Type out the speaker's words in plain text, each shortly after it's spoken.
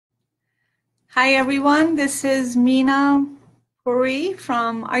Hi everyone, this is Meena Puri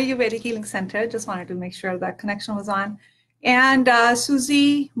from Ayurvedic Healing Center. Just wanted to make sure that connection was on. And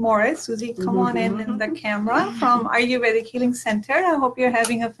Susie Morris. Susie, come on in the camera from Ayurvedic Healing Center. I hope you're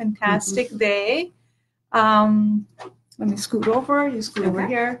having a fantastic day. Let me scoot over, you scoot over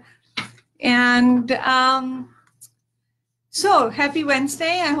here. And so happy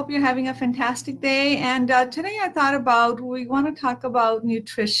Wednesday. I hope you're having a fantastic day. And today I thought about, we want to talk about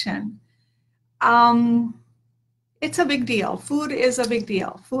nutrition. It's a big deal. Food is a big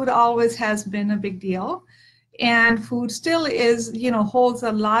deal. Food always has been a big deal. And food still is, holds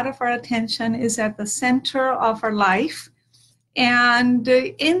a lot of our attention, is at the center of our life. And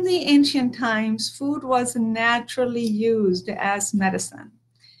in the ancient times, food was naturally used as medicine.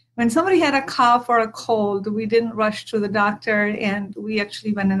 When somebody had a cough or a cold, we didn't rush to the doctor, and we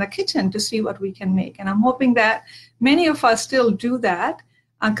actually went in the kitchen to see what we can make. And I'm hoping that many of us still do that,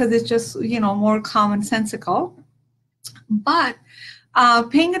 because it's just, more commonsensical. But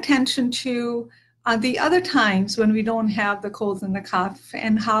paying attention to the other times when we don't have the colds and the cough,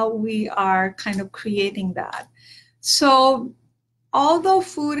 and how we are kind of creating that. So although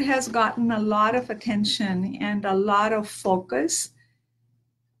food has gotten a lot of attention and a lot of focus,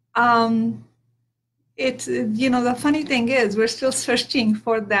 it's, the funny thing is we're still searching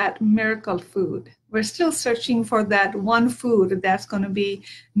for that miracle food. We're still searching for that one food that's going to be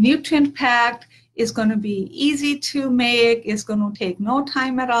nutrient packed, is going to be easy to make, is going to take no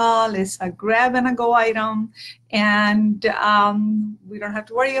time at all, it's a grab and a go item, and we don't have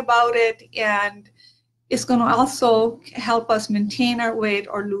to worry about it, and it's going to also help us maintain our weight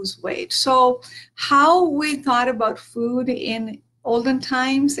or lose weight. So how we thought about food in olden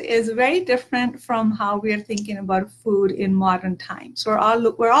times is very different from how we are thinking about food in modern times. We're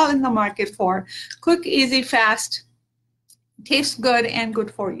all in the market for quick, easy, fast, tastes good, and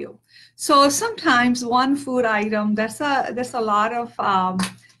good for you. So sometimes one food item, there's a lot of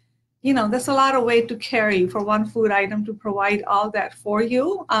there's a lot of weight to carry for one food item to provide all that for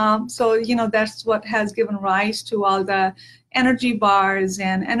you. So that's what has given rise to all the energy bars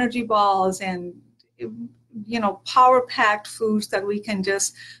and energy balls and power-packed foods that we can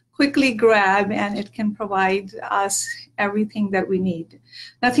just quickly grab, and it can provide us everything that we need.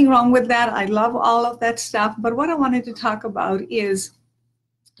 Nothing wrong with that. I love all of that stuff. But what I wanted to talk about is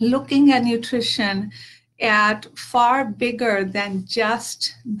looking at nutrition at far bigger than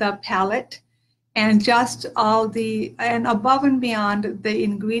just the palate and just and above and beyond the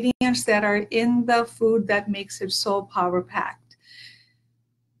ingredients that are in the food that makes it so power-packed.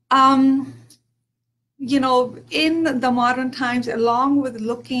 In the modern times, along with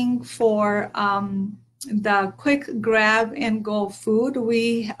looking for the quick grab and go food,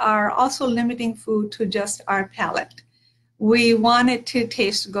 we are also limiting food to just our palate. We want it to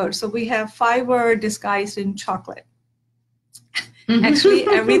taste good. So we have fiber disguised in chocolate. Actually,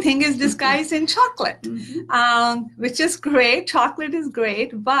 everything is disguised in chocolate, which is great. Chocolate is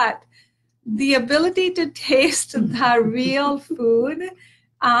great, but the ability to taste the real food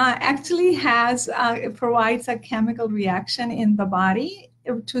actually provides a chemical reaction in the body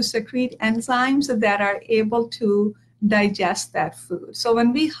to secrete enzymes that are able to digest that food. So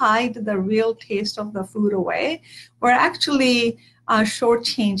when we hide the real taste of the food away, we're actually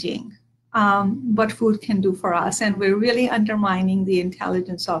shortchanging what food can do for us, and we're really undermining the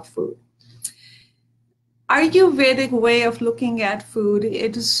intelligence of food. Ayurvedic way of looking at food,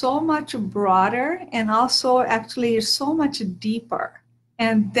 it is so much broader, and also actually is so much deeper.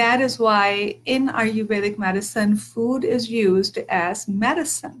 And that is why in Ayurvedic medicine, food is used as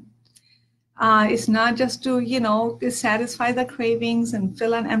medicine. It's not just to, satisfy the cravings and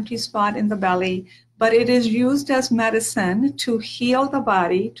fill an empty spot in the belly, but it is used as medicine to heal the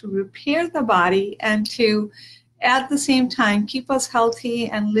body, to repair the body, and to, at the same time, keep us healthy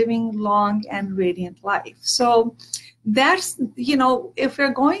and living long and radiant life. So that's, if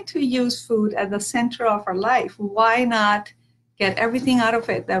we're going to use food at the center of our life, why not get everything out of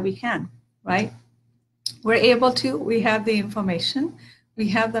it that we can, right? We're able to, we have the information, we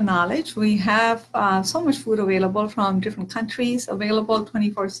have the knowledge, we have so much food available from different countries, available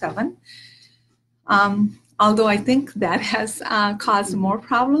 24/7. Although I think that has caused more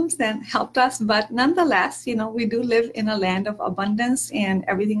problems than helped us, but nonetheless, we do live in a land of abundance, and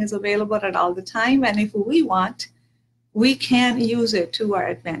everything is available at all the time. And if we want, we can use it to our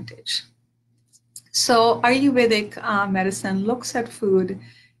advantage. So Ayurvedic medicine looks at food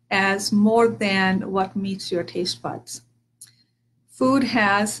as more than what meets your taste buds. Food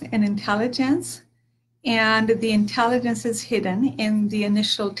has an intelligence, and the intelligence is hidden in the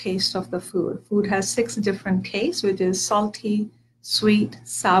initial taste of the food. Food has 6 different tastes, which is salty, sweet,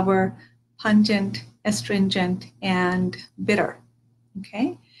 sour, pungent, astringent, and bitter.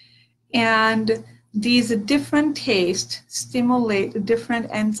 Okay? And these different tastes stimulate different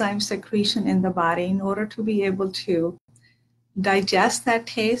enzyme secretion in the body in order to be able to digest that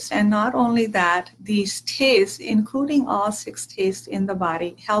taste. And not only that, these tastes, including all 6 tastes in the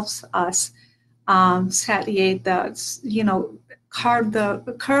body, helps us satiate curb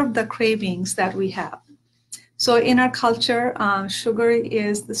the cravings that we have. So in our culture, sugar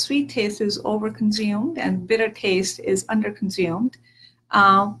is, the sweet taste is overconsumed and bitter taste is underconsumed.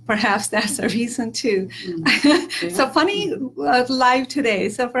 Perhaps that's a reason to, so funny live today.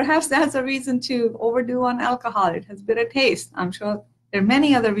 So perhaps that's a reason to overdo on alcohol. It has bitter taste. I'm sure there are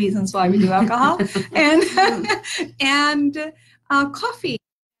many other reasons why we do alcohol and coffee.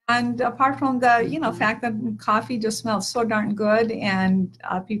 And apart from the, fact that coffee just smells so darn good and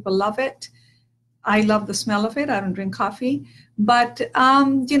people love it. I love the smell of it. I don't drink coffee. But,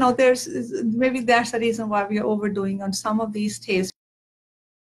 maybe that's the reason why we're overdoing on some of these tastes.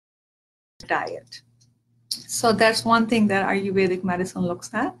 Diet. So that's one thing that Ayurvedic medicine looks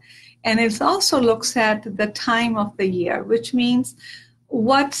at. And it also looks at the time of the year, which means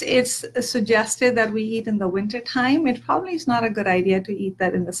what it's suggested that we eat in the winter time, it probably is not a good idea to eat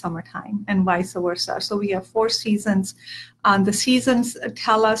that in the summertime and vice versa. So we have 4 seasons. The seasons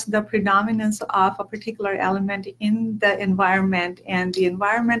tell us the predominance of a particular element in the environment, and the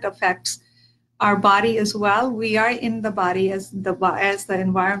environment affects our body as well. We are in the body as the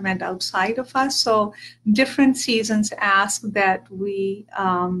environment outside of us. So different seasons ask that we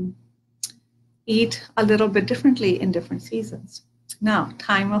eat a little bit differently in different seasons. Now,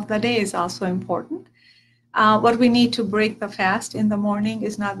 time of the day is also important. What we need to break the fast in the morning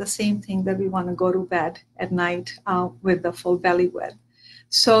is not the same thing that we want to go to bed at night with the full belly with.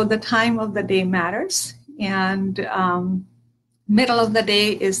 So the time of the day matters, and middle of the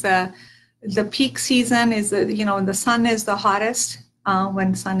day is the peak season, is the sun is the hottest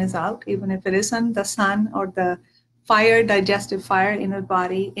when sun is out. Even if it isn't, the sun or the digestive fire in our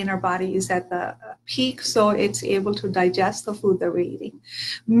body is at the peak, so it's able to digest the food that we're eating.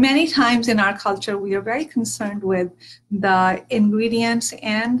 Many times in our culture, we are very concerned with the ingredients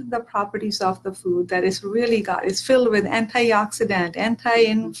and the properties of the food that is filled with antioxidant,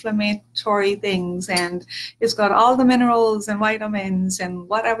 anti-inflammatory things, and it's got all the minerals and vitamins and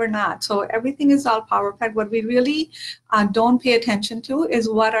whatever not. So everything is all power packed. What we really don't pay attention to is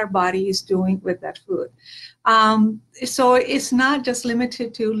what our body is doing with that food. So it's not just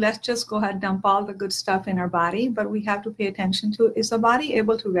limited to let's just go ahead and dump all the good stuff in our body, but we have to pay attention to, is the body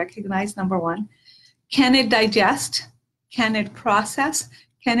able to recognize, number one, can it digest, can it process,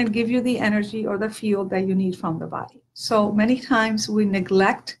 can it give you the energy or the fuel that you need from the body? So many times we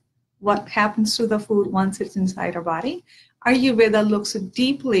neglect what happens to the food once it's inside our body. Ayurveda looks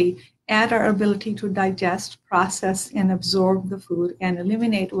deeply at our ability to digest, process, and absorb the food and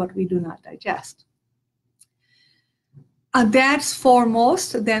eliminate what we do not digest. That's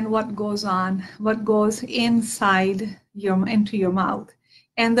foremost than what goes inside into your mouth.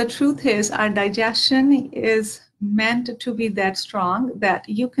 And the truth is, our digestion is meant to be that strong that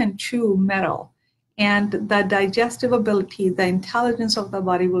you can chew metal, and the digestive ability, the intelligence of the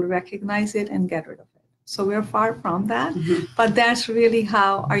body will recognize it and get rid of it. So we're far from that, but that's really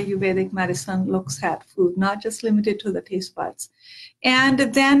how Ayurvedic medicine looks at food, not just limited to the taste buds. And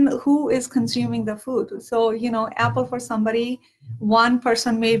then who is consuming the food? So, apple for somebody, one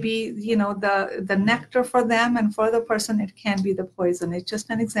person may be, the nectar for them, and for the person it can be the poison. It's just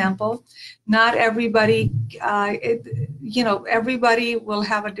an example. Not everybody, everybody will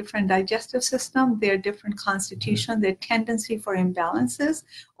have a different digestive system, their different constitution, their tendency for imbalances,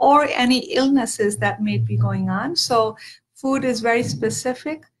 or any illnesses that may be going on. So food is very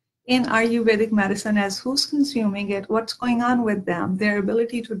specific in Ayurvedic medicine as who's consuming it, what's going on with them, their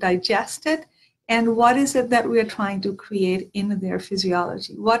ability to digest it, and what is it that we are trying to create in their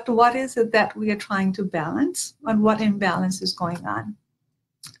physiology. What is it that we are trying to balance, and what imbalance is going on.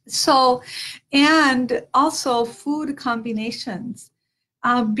 So, and also food combinations.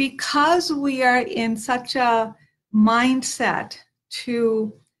 Because we are in such a mindset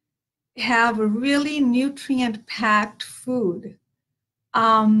to have really nutrient-packed food,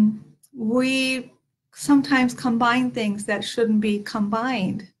 we sometimes combine things that shouldn't be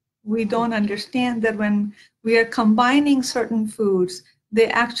combined. We don't understand that when we are combining certain foods, they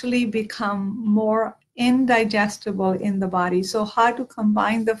actually become more indigestible in the body. So how to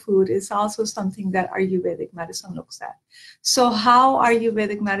combine the food is also something that Ayurvedic medicine looks at. So how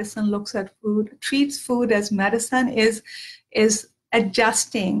Ayurvedic medicine looks at food, treats food as medicine, is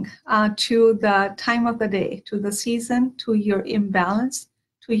adjusting to the time of the day, to the season, to your imbalance,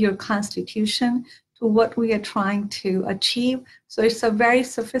 to your constitution, to what we are trying to achieve. So it's a very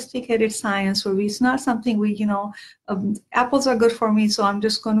sophisticated science where it's not something apples are good for me, so I'm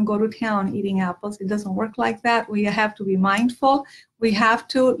just going to go to town eating apples. It doesn't work like that. We have to be mindful. We have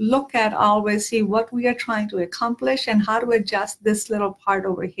to look at always see what we are trying to accomplish and how to adjust this little part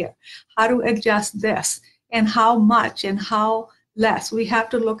over here, how to adjust this, and how much and how less. We have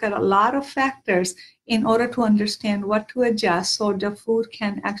to look at a lot of factors in order to understand what to adjust so the food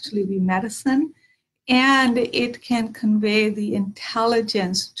can actually be medicine and it can convey the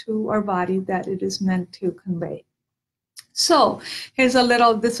intelligence to our body that it is meant to convey. So here's a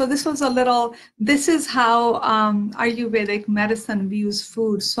little, this is how Ayurvedic medicine views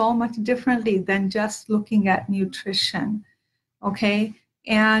food so much differently than just looking at nutrition, okay?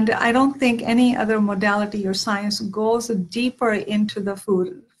 And I don't think any other modality or science goes deeper into the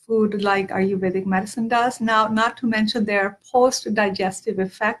food like Ayurvedic medicine does. Now, not to mention their post-digestive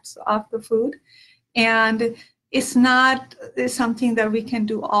effects of the food. And it's not something that we can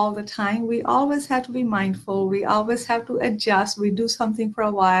do all the time. We always have to be mindful. We always have to adjust. We do something for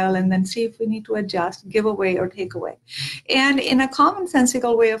a while and then see if we need to adjust, give away or take away. And in a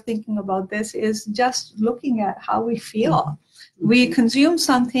commonsensical way of thinking about this is just looking at how we feel. We consume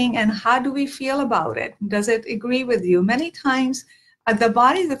something and how do we feel about it? Does it agree with you? Many times the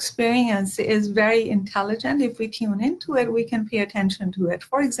body's experience is very intelligent. If we tune into it, we can pay attention to it.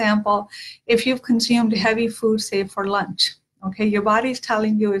 For example, if you've consumed heavy food, say for lunch, okay, your body's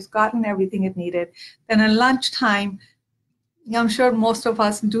telling you it's gotten everything it needed. Then at lunchtime, I'm sure most of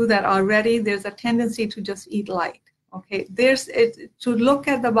us do that already. There's a tendency to just eat light, okay? To look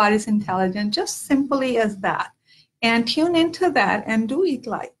at the body's intelligence just simply as that and tune into that and do eat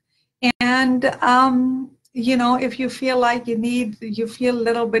light. And, if you feel like you feel a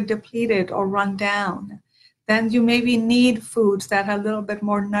little bit depleted or run down, then you maybe need foods that have a little bit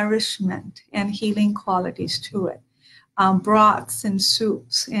more nourishment and healing qualities to it. Broths and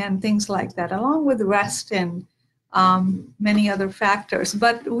soups and things like that, along with rest and many other factors.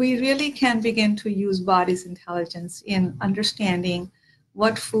 But we really can begin to use body's intelligence in understanding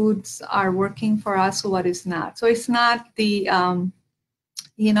what foods are working for us, what is not. So it's not the,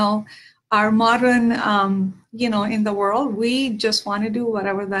 our modern, in the world, we just want to do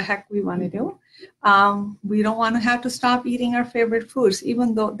whatever the heck we want to do. We don't want to have to stop eating our favorite foods,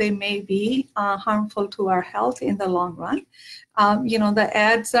 even though they may be harmful to our health in the long run. The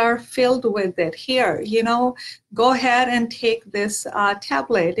ads are filled with it. Here, go ahead and take this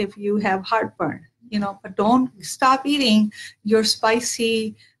tablet if you have heartburn, but don't stop eating your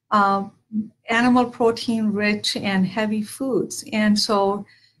spicy, animal protein rich and heavy foods. And so,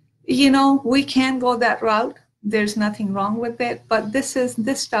 we can go that route. There's nothing wrong with it. But this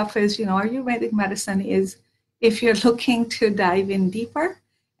stuff is, Ayurvedic medicine is, if you're looking to dive in deeper,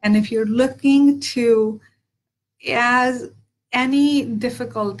 and if you're looking to, as any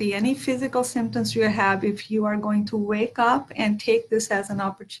difficulty, any physical symptoms you have, if you are going to wake up and take this as an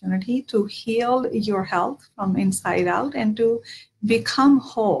opportunity to heal your health from inside out and to become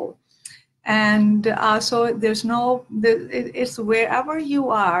whole. And so it's wherever you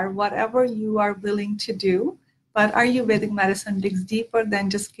are, whatever you are willing to do, but Ayurvedic medicine digs deeper than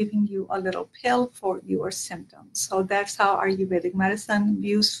just giving you a little pill for your symptoms. So that's how Ayurvedic medicine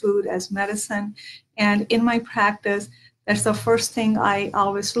views food as medicine. And in my practice, that's the first thing I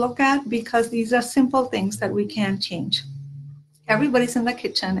always look at, because these are simple things that we can change. Everybody's in the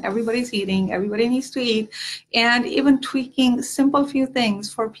kitchen, everybody's eating, everybody needs to eat, and even tweaking simple few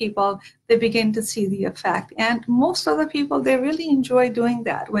things for people, they begin to see the effect. And most of the people, they really enjoy doing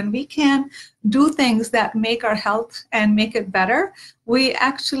that. When we can do things that make our health and make it better, we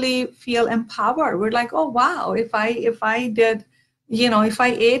actually feel empowered. We're like, oh wow, if I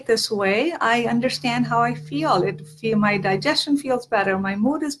ate this way, I understand how I feel. My digestion feels better, my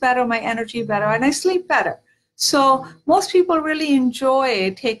mood is better, my energy better, and I sleep better. So most people really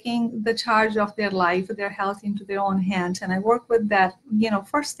enjoy taking the charge of their life, their health into their own hands. And I work with that,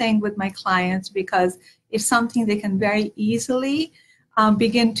 first thing with my clients, because it's something they can very easily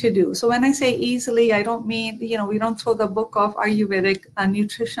begin to do. So when I say easily, I don't mean, we don't throw the book of Ayurvedic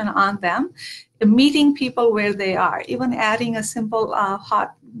nutrition on them. Meeting people where they are, even adding a simple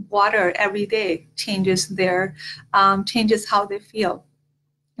hot water every day changes how they feel.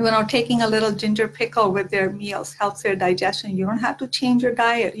 Taking a little ginger pickle with their meals helps their digestion. You don't have to change your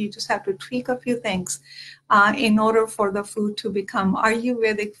diet. You just have to tweak a few things in order for the food to become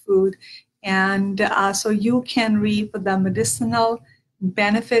Ayurvedic food. And so you can reap the medicinal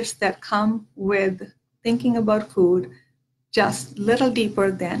benefits that come with thinking about food just a little deeper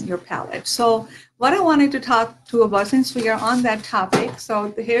than your palate. So what I wanted to talk to about, since we are on that topic,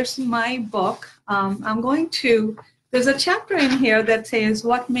 so here's my book. There's a chapter in here that says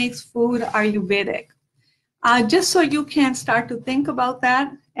what makes food Ayurvedic. Just so you can start to think about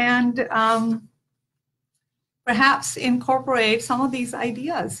that and perhaps incorporate some of these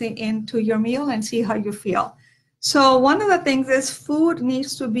ideas into your meal and see how you feel. So one of the things is food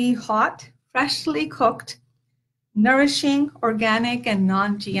needs to be hot, freshly cooked, nourishing, organic, and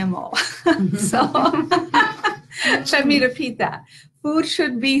non-GMO. So let me repeat that. Food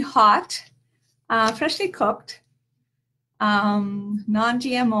should be hot, freshly cooked,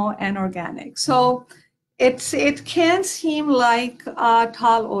 non-GMO, and organic. So it can seem like a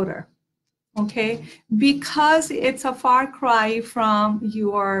tall order, okay, because it's a far cry from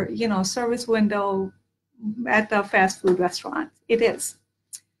your, service window at the fast food restaurant. It is.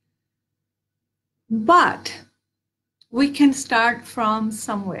 But we can start from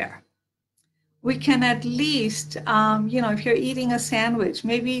somewhere. We can at least, if you're eating a sandwich,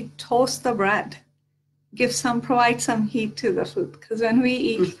 maybe toast the bread, provide some heat to the food. Because when we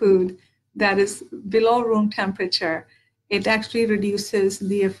eat food that is below room temperature, it actually reduces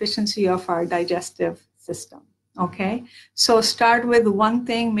the efficiency of our digestive system, okay? So start with one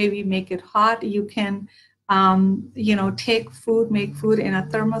thing, maybe make it hot. You can, make food in a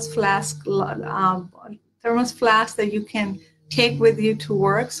thermos flask that you can take with you to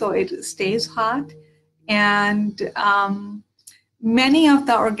work so it stays hot. And many of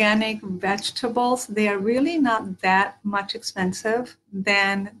the organic vegetables, they are really not that much expensive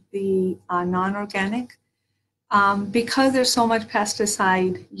than the non-organic. Because there's so much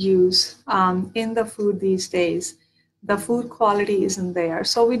pesticide use in the food these days, the food quality isn't there.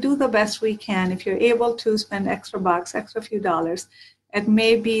 So we do the best we can. If you're able to spend extra bucks, extra few dollars, it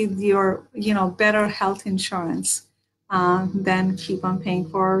may be your, better health insurance than keep on paying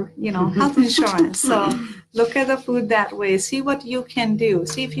for, health insurance. So look at the food that way. See what you can do.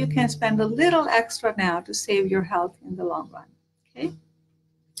 See if you can spend a little extra now to save your health in the long run, okay?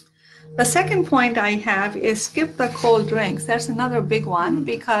 The second point I have is skip the cold drinks. That's another big one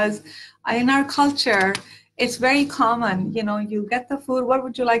because in our culture, it's very common, you get the food, what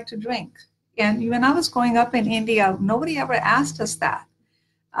would you like to drink? And when I was growing up in India, nobody ever asked us that.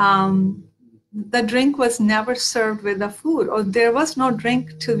 The drink was never served with the food, or there was no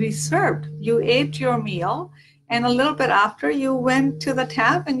drink to be served. You ate your meal, and a little bit after, you went to the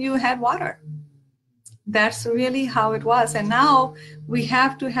tap and you had water. That's really how it was. And now we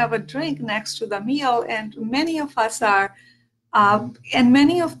have to have a drink next to the meal, and many of us are, and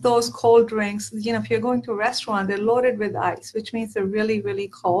many of those cold drinks, if you're going to a restaurant, they're loaded with ice, which means they're really, really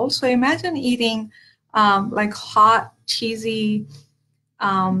cold. So imagine eating like hot, cheesy,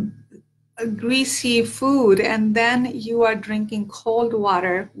 greasy food, and then you are drinking cold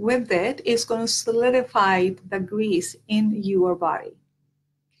water with it. It's going to solidify the grease in your body,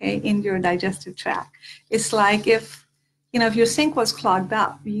 okay, in your digestive tract. It's like if your sink was clogged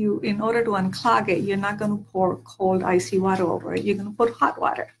up, in order to unclog it, you're not going to pour cold, icy water over it. You're going to put hot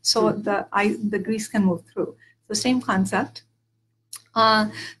water so the grease can move through. So same concept.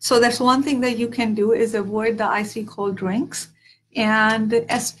 So that's one thing that you can do is avoid the icy cold drinks, and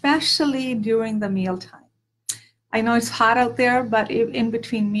especially during the mealtime. I know it's hot out there, but in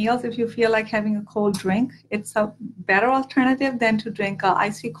between meals, if you feel like having a cold drink, it's a better alternative than to drink an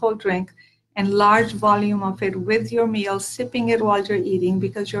icy cold drink and large volume of it with your meal, sipping it while you're eating,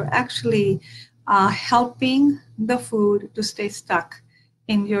 because you're actually helping the food to stay stuck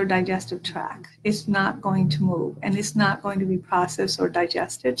in your digestive tract. It's not going to move, and it's not going to be processed or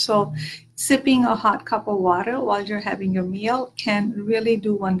digested. So sipping a hot cup of water while you're having your meal can really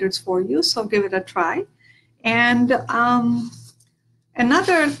do wonders for you. So give it a try. And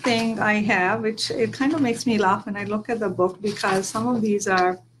another thing I have, which it kind of makes me laugh when I look at the book, because some of these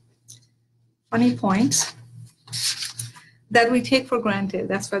are funny points that we take for granted.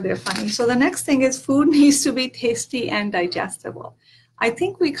 That's why they're funny. So the next thing is food needs to be tasty and digestible. I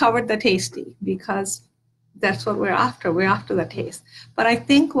think we covered the tasty because that's what we're after. We're after the taste. But I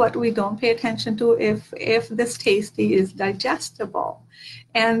think what we don't pay attention to if this tasty is digestible.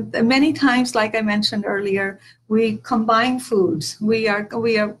 And many times, like I mentioned earlier, we combine foods. We are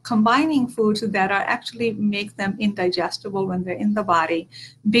combining foods that are actually make them indigestible when they're in the body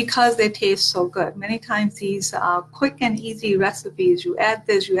because they taste so good. Many times these quick and easy recipes, you add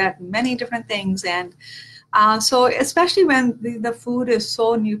this, you add many different things, and so especially when the food is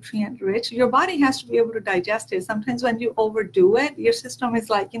so nutrient rich, your body has to be able to digest it. Sometimes when you overdo it, your system is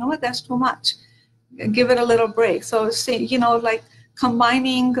like, you know what, that's too much. Give it a little break. So say, like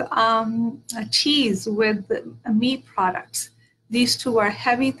combining cheese with meat products. These two are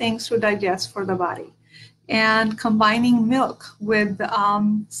heavy things to digest for the body. And combining milk with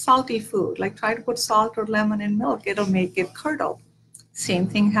salty food, like try to put salt or lemon in milk, it'll make it curdle. Same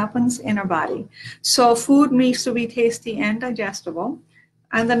thing happens in our body. So food needs to be tasty and digestible.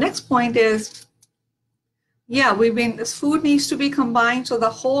 And the next point is, yeah, this food needs to be combined so the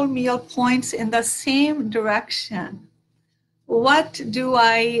whole meal points in the same direction. What do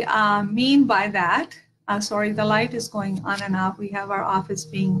I mean by that? Sorry, the light is going on and off. We have our office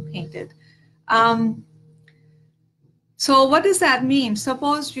being painted. So what does that mean?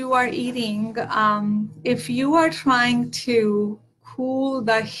 Suppose you are eating, if you are trying to cool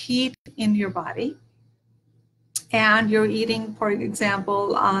the heat in your body, and you're eating, for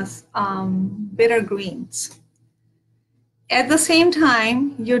example, bitter greens. At the same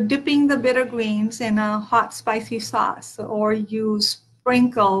time, you're dipping the bitter greens in a hot, spicy sauce, or you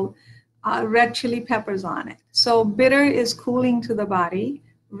sprinkle red chili peppers on it. So bitter is cooling to the body.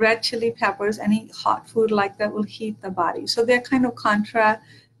 Red chili peppers, any hot food like that will heat the body. So they're kind of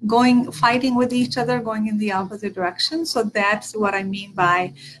fighting with each other, going in the opposite direction. So that's what I mean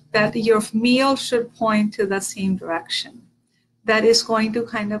by that your meal should point to the same direction. That is going to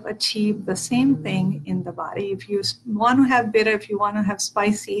kind of achieve the same thing in the body. If you want to have bitter, if you want to have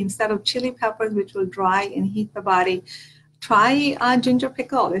spicy, instead of chili peppers, which will dry and heat the body, try ginger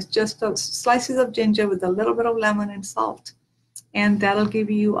pickle. It's just slices of ginger with a little bit of lemon and salt. And that'll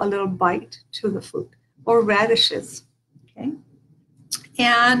give you a little bite to the food. Or radishes, okay?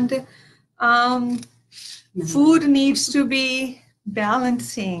 And food needs to be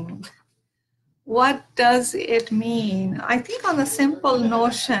balancing. What does it mean? I think on the simple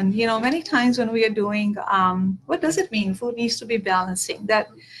notion, many times when we are doing, what does it mean? Food needs to be balancing. That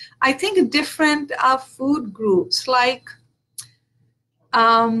I think different food groups, like,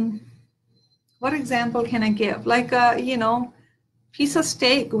 what example can I give? Like, piece of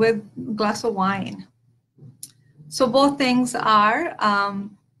steak with a glass of wine. So both things are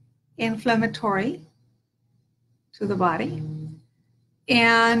inflammatory to the body,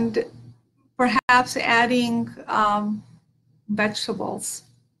 and perhaps adding vegetables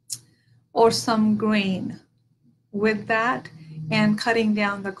or some grain with that and cutting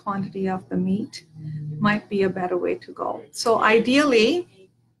down the quantity of the meat might be a better way to go. So ideally,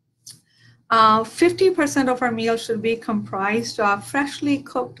 50% of our meal should be comprised of freshly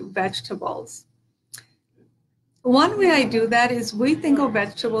cooked vegetables. One way I do that is we think of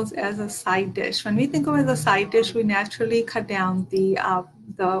vegetables as a side dish. When we think of it as a side dish, we naturally cut down the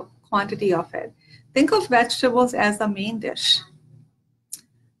quantity of it. Think of vegetables as the main dish.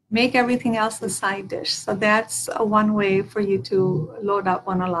 Make everything else a side dish. So that's one way for you to load up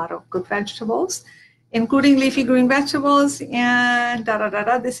on a lot of good vegetables, including leafy green vegetables and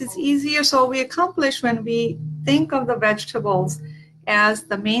This is easier. So we accomplish when we think of the vegetables as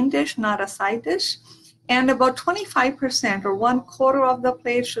the main dish, not a side dish. And about 25% or 1/4 of the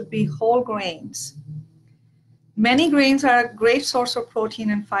plate should be whole grains. Many grains are a great source of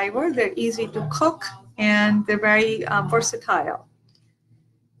protein and fiber. They're easy to cook and they're very versatile.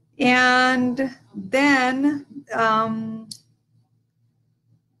 And then,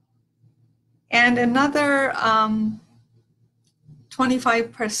 and another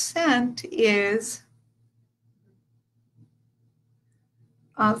 25% is,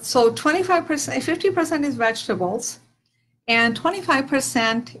 so 25%, 50% is vegetables, and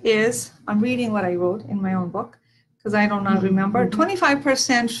 25% is, I'm reading what I wrote in my own book, because I don't remember.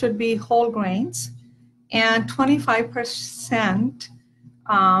 25% should be whole grains, and 25%,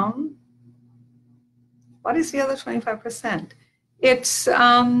 what is the other 25%? It's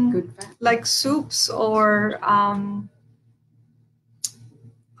like soups or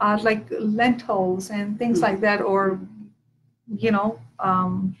like lentils and things like that, or,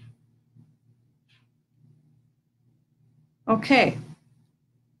 okay.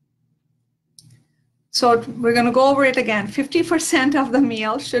 So we're going to go over it again. 50% of the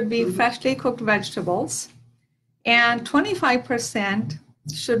meal should be freshly cooked vegetables, and 25%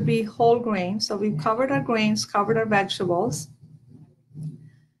 should be whole grains. So we've covered our grains, covered our vegetables.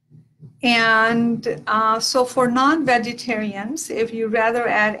 And so for non-vegetarians, if you rather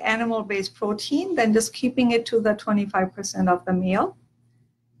add animal-based protein, then just keeping it to the 25% of the meal.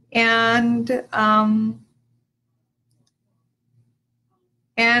 And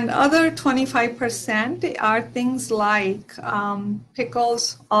other 25% are things like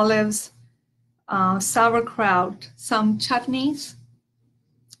pickles, olives, sauerkraut, some chutneys.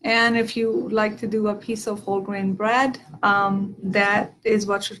 And if you like to do a piece of whole grain bread, that is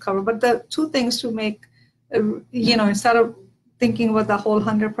what should cover. But the two things to make, instead of thinking about the whole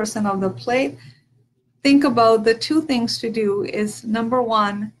 100% of the plate, think about the two things to do is, number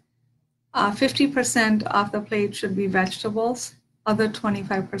one, 50% of the plate should be vegetables. Other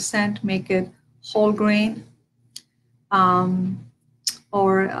 25% make it whole grain,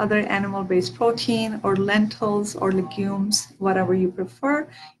 or other animal-based protein, or lentils or legumes, whatever you prefer,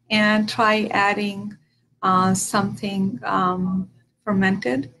 and try adding something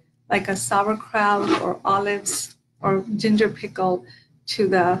fermented, like a sauerkraut or olives or ginger pickle to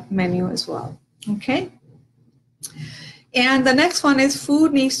the menu as well. Okay? And the next one is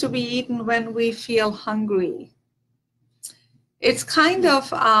food needs to be eaten when we feel hungry. It's kind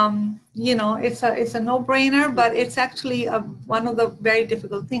of, it's a no-brainer, but it's actually one of the very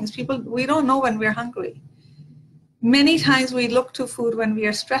difficult things. We don't know when we're hungry. Many times we look to food when we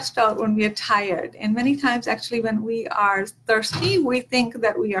are stressed out, when we are tired, and many times actually when we are thirsty, we think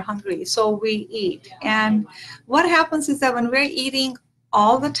that we are hungry, so we eat. And what happens is that when we're eating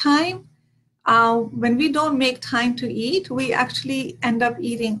all the time, when we don't make time to eat, we actually end up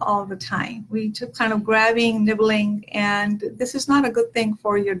eating all the time. We just kind of grabbing, nibbling, and this is not a good thing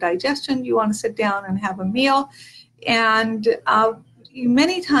for your digestion. You want to sit down and have a meal. And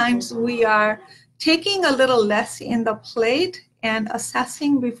many times we are taking a little less in the plate, and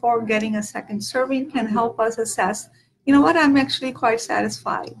assessing before getting a second serving can help us assess, you know what, I'm actually quite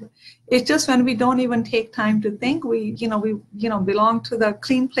satisfied. It's just when we don't even take time to think, we belong to the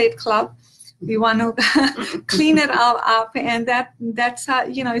clean plate club. We want to clean it all up, and that's how,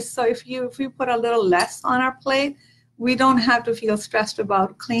 so if we put a little less on our plate, we don't have to feel stressed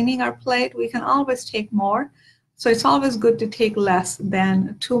about cleaning our plate. We can always take more. So it's always good to take less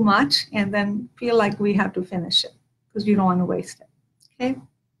than too much and then feel like we have to finish it because you don't want to waste it. Okay?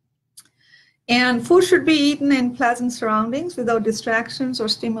 And food should be eaten in pleasant surroundings without distractions or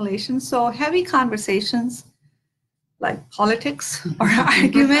stimulation. So heavy conversations like politics or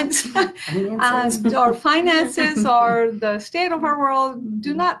arguments or finances or the state of our world,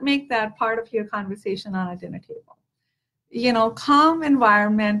 do not make that part of your conversation on a dinner table. Calm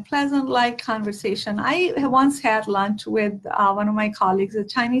environment, pleasant, light conversation. I once had lunch with one of my colleagues, a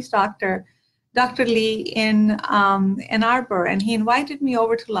Chinese doctor, Dr. Lee, in Ann Arbor, and he invited me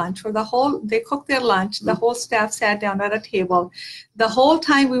over to lunch. They cooked their lunch, the whole staff sat down at a table. The whole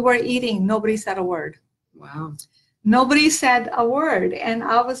time we were eating, nobody said a word. Wow. Nobody said a word. And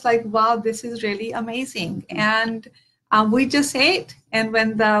I was like, wow, this is really amazing. And we just ate. And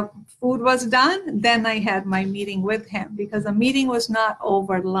when the food was done, then I had my meeting with him, because the meeting was not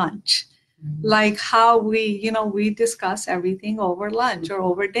over lunch. Like how we discuss everything over lunch or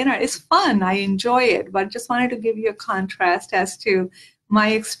over dinner. It's fun. I enjoy it, but just wanted to give you a contrast as to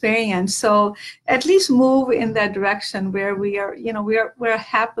my experience. So at least move in that direction where we are, we're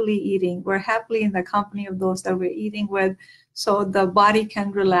happily eating. We're happily in the company of those that we're eating with, so the body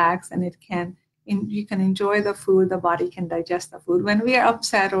can relax and you can enjoy the food, the body can digest the food. When we are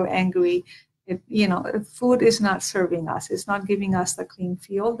upset or angry, food is not serving us. It's not giving us the clean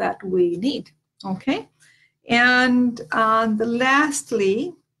feel that we need, okay? And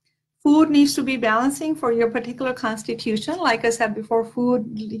lastly, food needs to be balancing for your particular constitution. Like I said before, food,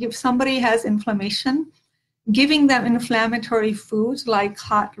 if somebody has inflammation, giving them inflammatory foods like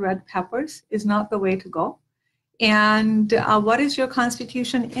hot red peppers is not the way to go. And what is your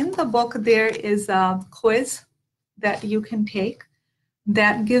constitution? In the book, there is a quiz that you can take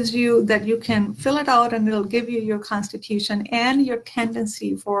that gives you, that you can fill it out, and it'll give you your constitution and your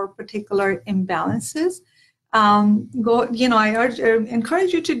tendency for particular imbalances. I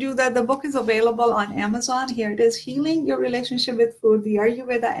encourage you to do that. The book is available on Amazon. Here it is, Healing Your Relationship with Food, the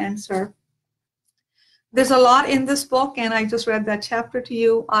Ayurveda Answer. There's a lot in this book, and I just read that chapter to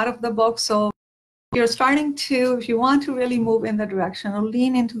you out of the book. So you're starting to, if you want to really move in the direction or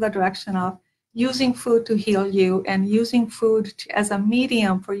lean into the direction of using food to heal you and using food as a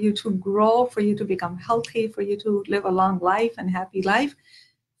medium for you to grow, for you to become healthy, for you to live a long life and happy life,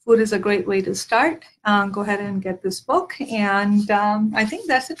 food is a great way to start. Go ahead and get this book. And I think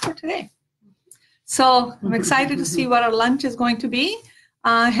that's it for today. So I'm excited to see what our lunch is going to be.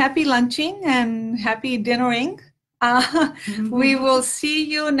 Happy lunching and happy dinnering. We will see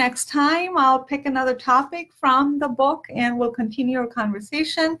you next time. I'll pick another topic from the book and we'll continue our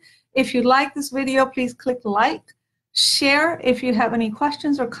conversation. If you like this video, please click like, share. If you have any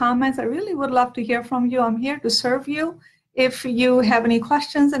questions or comments, I really would love to hear from you. I'm here to serve you. If you have any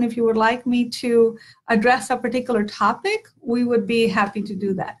questions and if you would like me to address a particular topic, we would be happy to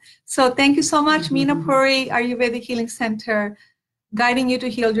do that. So thank you so much. Meena Puri, Ayurvedic Healing Center. guiding you to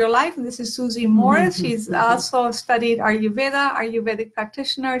heal your life. This is Susie Morris. She's also studied Ayurveda, Ayurvedic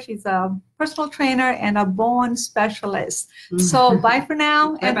practitioner. She's a personal trainer and a bone specialist. So bye for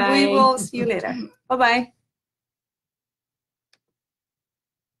now, and we will see you later. Bye-bye.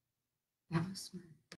 That was smart.